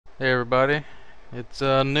Hey everybody, it's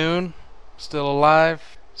noon, still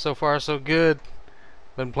alive, so far so good.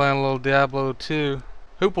 Been playing a little Diablo 2.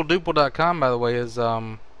 HoopleDoople.com, by the way, is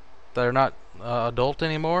they're not adult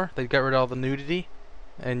anymore. They got rid of all the nudity,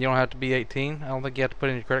 and you don't have to be 18. I don't think you have to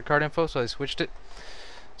put in your credit card info, so I switched it.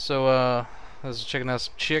 So I was checking out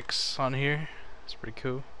some chicks on here. It's pretty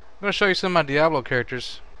cool. I'm gonna show you some of my Diablo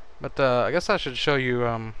characters, but I guess I should show you.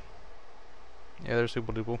 Yeah, there's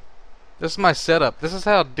HoopleDoople. This is my setup. This is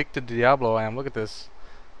how addicted to Diablo I am. Look at this.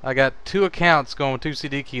 I got two accounts going with two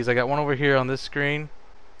CD keys. I got one over here on this screen,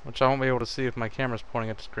 which I won't be able to see if my camera's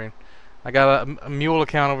pointing at the screen. I got a mule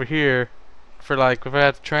account over here for like if I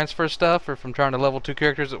have to transfer stuff or if I'm trying to level two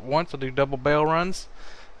characters at once. I'll do double bail runs.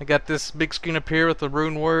 I got this big screen up here with the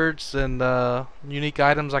rune words and unique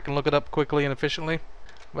items. I can look it up quickly and efficiently.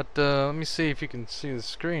 But let me see if you can see the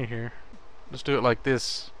screen here. Let's do it like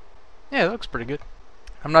this. Yeah, it looks pretty good.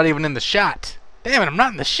 I'm not even in the shot. Damn it, I'm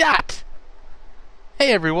not in the shot!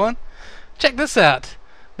 Hey everyone, check this out.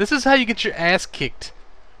 This is how you get your ass kicked.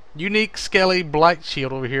 Unique Skelly Blight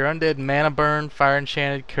Shield over here. Undead Mana Burn, Fire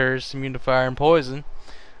Enchanted, Curse, Immune to Fire and Poison.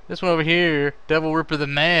 This one over here, Devil Ripper the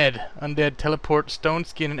Mad, Undead Teleport, Stone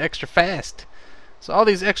Skin, and Extra Fast. So all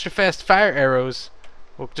these extra fast fire arrows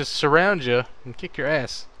will just surround you and kick your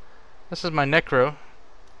ass. This is my Necro.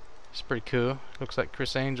 It's pretty cool. Looks like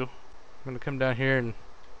Chris Angel. I'm gonna come down here and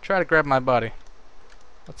try to grab my body.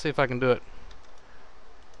 Let's see if I can do it.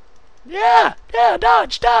 Yeah! Yeah!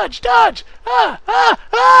 Dodge! Dodge! Dodge! Ah! Ah!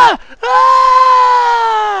 Ah!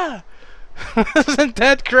 Ah! Isn't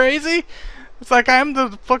that crazy? It's like I'm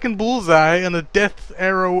the fucking bullseye in a death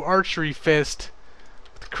arrow archery fest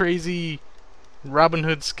with crazy Robin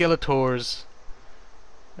Hood Skeletors.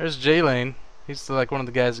 There's J-Lane. He's like one of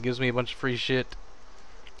the guys that gives me a bunch of free shit.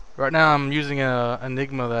 Right now I'm using a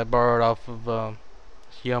Enigma that I borrowed off of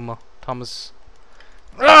Yama Thomas.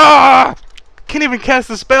 Ah! Can't even cast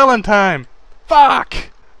the spell in time. Fuck!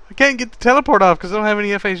 I can't get the teleport off because I don't have any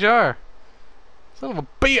FHR. Son of a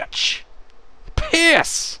bitch!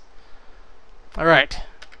 Piss! Alright.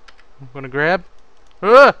 I'm gonna grab.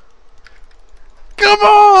 Come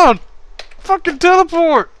on! Fucking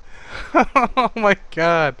teleport! Oh my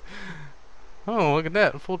god. Oh, look at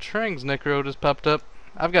that. Full Trang's Necro just popped up.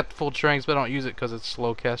 I've got the full Trangs, but I don't use it because it's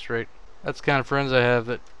slow cast rate. That's the kind of friends I have,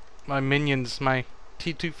 that my minions, my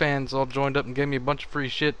T2 fans all joined up and gave me a bunch of free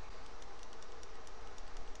shit.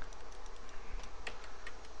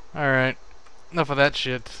 Alright, enough of that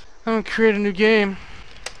shit. I'm gonna create a new game.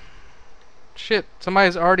 Shit,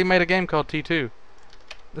 somebody's already made a game called T2.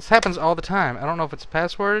 This happens all the time. I don't know if it's a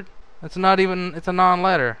password. It's not even, it's a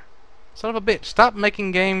non-letter. Son of a bitch, stop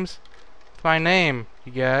making games with my name,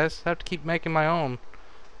 you guys. I have to keep making my own.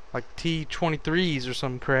 Like T23s or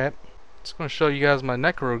some crap. Just gonna show you guys my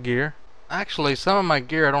Necro gear. Actually, some of my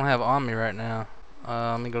gear I don't have on me right now.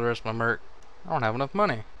 Let me go to the rest of my merc. I don't have enough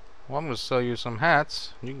money. Well, I'm gonna sell you some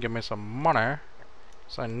hats. You can give me some money.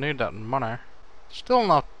 So I need that money. Still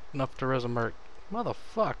not enough to raise a merc.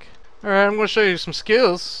 Motherfuck. Alright, I'm gonna show you some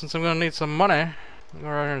skills since I'm gonna need some money. Go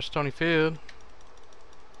right here in Stony Field.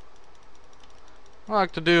 I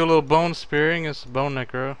like to do a little bone spearing. It's a bone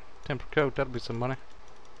necro. Temper coat, that'll be some money.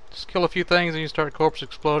 Just kill a few things and you start corpse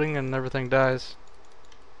exploding and everything dies.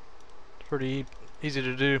 It's pretty easy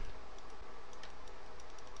to do.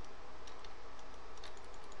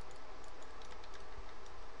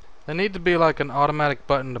 There need to be like an automatic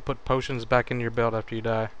button to put potions back in your belt after you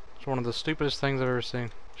die. It's one of the stupidest things I've ever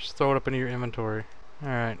seen. Just throw it up into your inventory.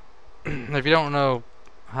 Alright. If you don't know,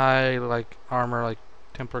 high like armor like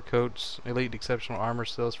temper coats, elite exceptional armor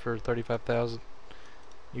sells for 35,000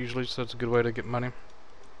 usually, so it's a good way to get money.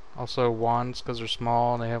 Also wands because they're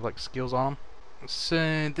small and they have like skills on them.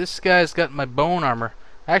 So this guy's got my bone armor.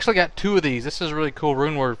 I actually got two of these. This is a really cool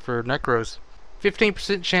rune word for necros.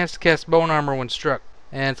 15% chance to cast bone armor when struck.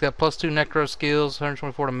 And it's got +2 necro skills,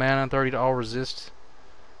 124 to mana, 30 to all resist.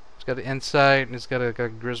 It's got the insight and it's got a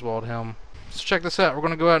Griswold helm. So check this out. We're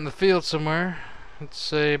gonna go out in the field somewhere. Let's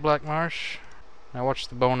say Black Marsh. Now watch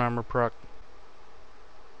the bone armor proc.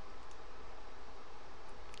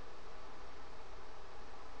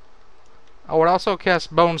 Oh, it also casts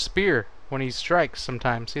Bone Spear when he strikes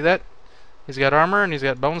sometimes. See that? He's got armor and he's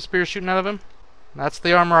got Bone Spear shooting out of him. That's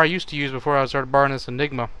the armor I used to use before I started borrowing this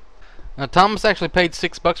Enigma. Now Thomas actually paid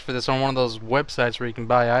 $6 for this on one of those websites where you can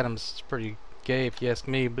buy items. It's pretty gay if you ask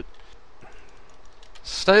me, but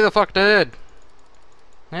stay the fuck dead.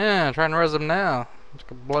 Yeah, trying to res him now. It's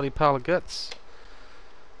like a bloody pile of guts.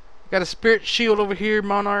 Got a spirit shield over here,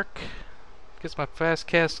 Monarch. Gets my fast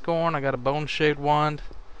cast going. I got a bone shade wand.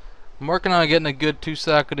 I'm working on getting a good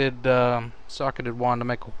socketed wand to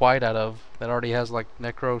make a white out of that already has like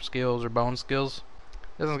necro skills or bone skills.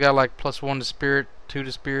 This one's got like +1 to spirit, 2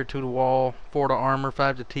 to spear, 2 to wall, 4 to armor,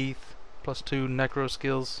 5 to teeth, +2 necro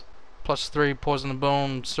skills, +3 poison and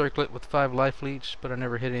bone circlet with 5 life leech, but I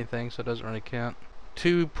never hit anything so it doesn't really count.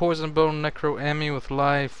 2 poison and bone necro ammy with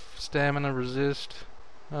life, stamina, resist,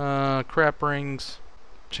 crap rings,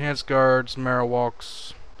 chance guards, marrow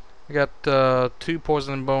walks. I got 2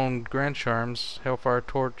 poison and bone grand charms, hellfire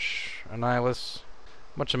torch, annihilus,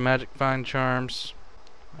 bunch of magic find charms.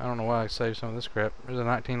 I don't know why I saved some of this crap. There's a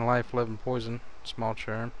 19 life, 11 poison, small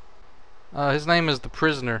charm. His name is the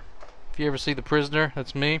Prisoner. If you ever see the Prisoner,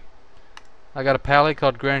 that's me. I got a pally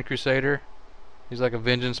called Grand Crusader. He's like a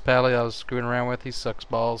vengeance pally I was screwing around with. He sucks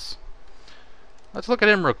balls. Let's look at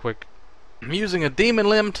him real quick. I'm using a Demon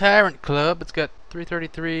Limb Tyrant Club. It's got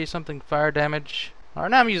 333 something fire damage. Right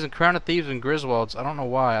now I'm using Crown of Thieves and Griswolds. I don't know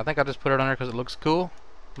why. I think I just put it on there because it looks cool.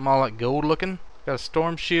 I'm all like gold looking. Got a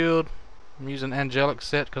Storm Shield. I'm using Angelic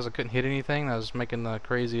Set because I couldn't hit anything. I was making the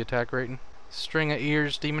crazy attack rating. String of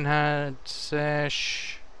Ears, Demon Hide,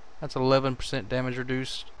 Sash. That's 11% damage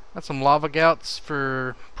reduced. Got some Lava Gouts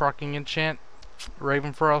for proccing enchant.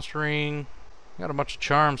 Ravenfrost Ring. Got a bunch of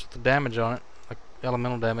charms with the damage on it, like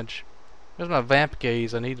elemental damage. There's my Vamp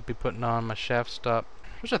Gaze I need to be putting on my Shaft Stop.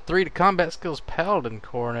 There's a 3 to combat skills Paladin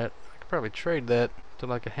Coronet. I could probably trade that to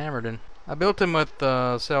like a Hammerden. I built him with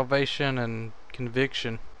Salvation and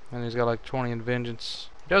Conviction, and he's got like 20 in Vengeance.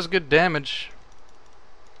 He does good damage.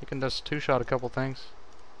 He can just 2-shot a couple things.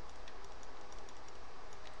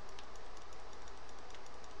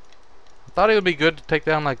 I thought he would be good to take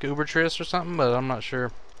down like Ubertriss or something, but I'm not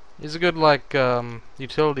sure. He's a good like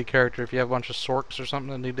utility character if you have a bunch of Sorks or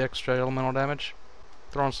something that need extra elemental damage.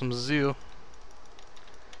 Throw on some Zeal.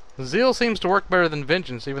 Zeal seems to work better than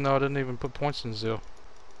Vengeance, even though I didn't even put points in Zeal.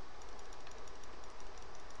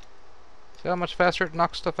 See how much faster it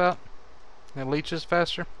knocks stuff out? It leeches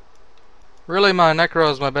faster. Really, my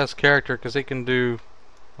Necro is my best character because he can do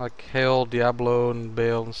like Hell, Diablo, and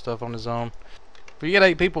Bale and stuff on his own. If you get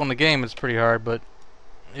 8 people in the game, it's pretty hard, but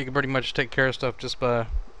you can pretty much take care of stuff just by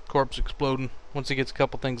corpse exploding once he gets a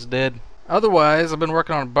couple things dead. Otherwise, I've been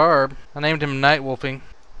working on a Barb. I named him Nightwolfing,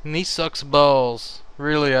 and he sucks balls.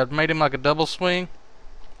 Really, I've made him like a double swing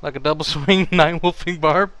Nightwolfing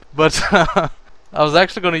Barb. But I was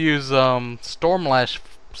actually going to use Stormlash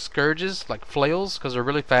Scourges, like flails, because they're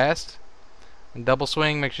really fast. And double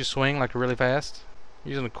swing makes you swing like really fast.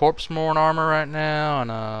 Using the Corpse Morn armor right now,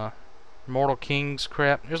 and Mortal King's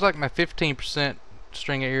crap. Here's like my 15%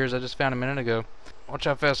 string of ears I just found a minute ago. Watch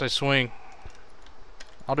how fast I swing.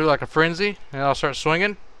 I'll do like a frenzy, and I'll start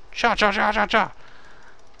swinging. Cha cha cha cha cha.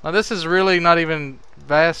 Now this is really not even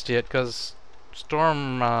vast yet, because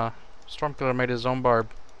Stormkiller made his own barb.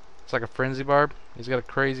 It's like a frenzy barb. He's got a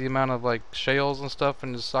crazy amount of like shells and stuff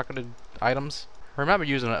in his socketed items. Or he might be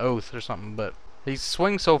using an oath or something, but he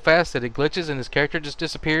swings so fast that it glitches and his character just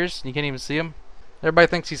disappears and you can't even see him. Everybody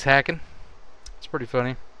thinks he's hacking. It's pretty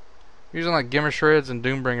funny. I'm using like Gimmer Shreds and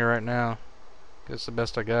Doombringer right now. That's the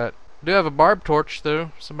best I got. I do have a Barb Torch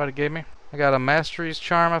though, somebody gave me. I got a Mastery's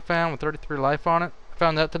Charm I found with 33 life on it. I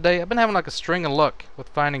found that today. I've been having like a string of luck with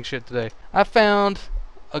finding shit today. I found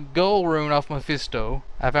a Gull Rune off Mephisto.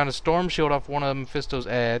 I found a Storm Shield off one of Mephisto's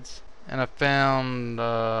ads. And I found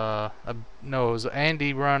no, it was an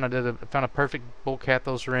Andy run. I found a perfect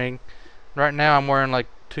Bullcathos ring. Right now I'm wearing like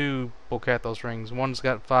 2 Bullcathos rings. One's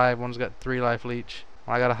got 5, one's got 3 life leech.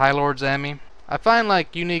 I got a High Lord's Ammy. I find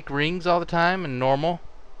like unique rings all the time and normal,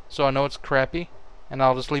 so I know it's crappy, and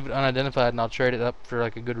I'll just leave it unidentified and I'll trade it up for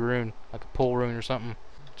like a good rune, like a pull rune or something,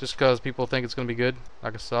 just because people think it's gonna be good,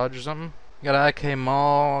 like a Sodge or something. Got an IK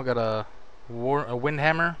Maul. Got a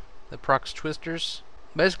Windhammer that procs Twisters.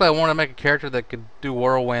 Basically, I want to make a character that could do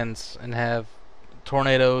whirlwinds and have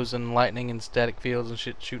tornadoes and lightning and static fields and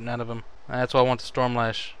shit shooting out of them. And that's why I want the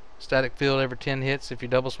Stormlash. Static field every 10 hits. If you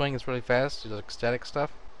double swing, it's really fast. It's like static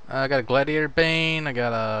stuff. I got a Gladiator Bane. I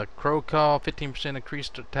got a Crow Call, 15%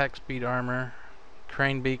 increased attack speed armor.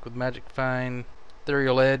 Crane Beak with Magic Find.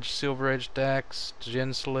 Ethereal Edge, Silver Edge Dax,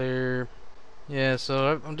 Gen Slayer. Yeah,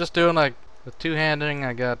 so I'm just doing like with two-handing.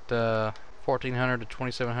 I got 1400 to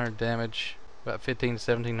 2700 damage. About 15 to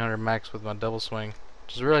 1700 max with my double swing,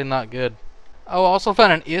 which is really not good. Oh, I also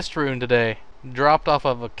found an Ist rune today. Dropped off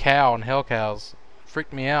of a cow in Hell Cows.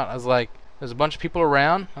 Freaked me out. I was like, there's a bunch of people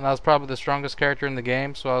around, and I was probably the strongest character in the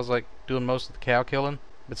game, so I was like doing most of the cow killing.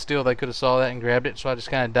 But still, they could have saw that and grabbed it, so I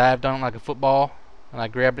just kind of dived on it like a football, and I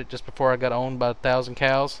grabbed it just before I got owned by 1,000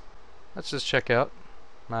 cows. Let's just check out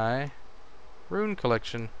my rune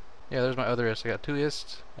collection. Yeah, there's my other ist. I got 2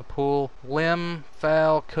 ists, a pool, lim,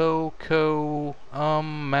 fal, co,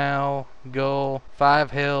 mal, gull,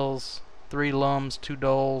 5 hells, 3 lums, 2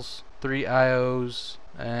 doles, 3 ios,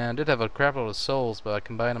 and I did have a crap load of souls, but I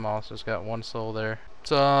combined them all, so it's got 1 soul there.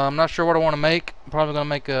 So I'm not sure what I want to make. I'm probably going to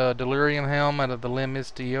make a delirium helm out of the lim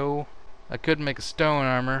istio. I could make a stone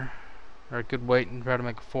armor, or I could wait and try to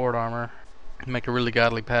make a fort armor. Make a really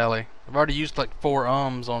godly pally. I've already used like 4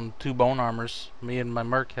 on 2 bone armors. Me and my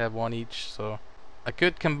merc have 1 each, so I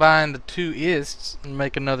could combine the 2 ists and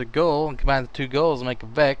make another gull, and combine the 2 gulls and make a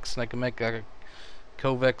vex, and I can make a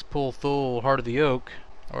Kovex pull thul heart of the oak,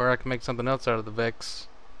 or I can make something else out of the vex,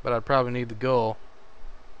 but I'd probably need the gull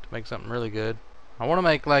to make something really good. I want to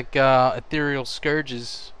make like ethereal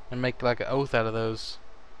scourges and make like an oath out of those.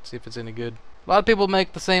 See if it's any good. A lot of people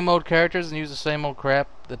make the same old characters and use the same old crap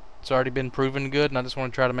that's already been proven good, and I just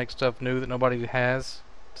want to try to make stuff new that nobody has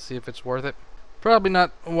to see if it's worth it. Probably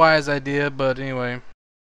not a wise idea, but anyway.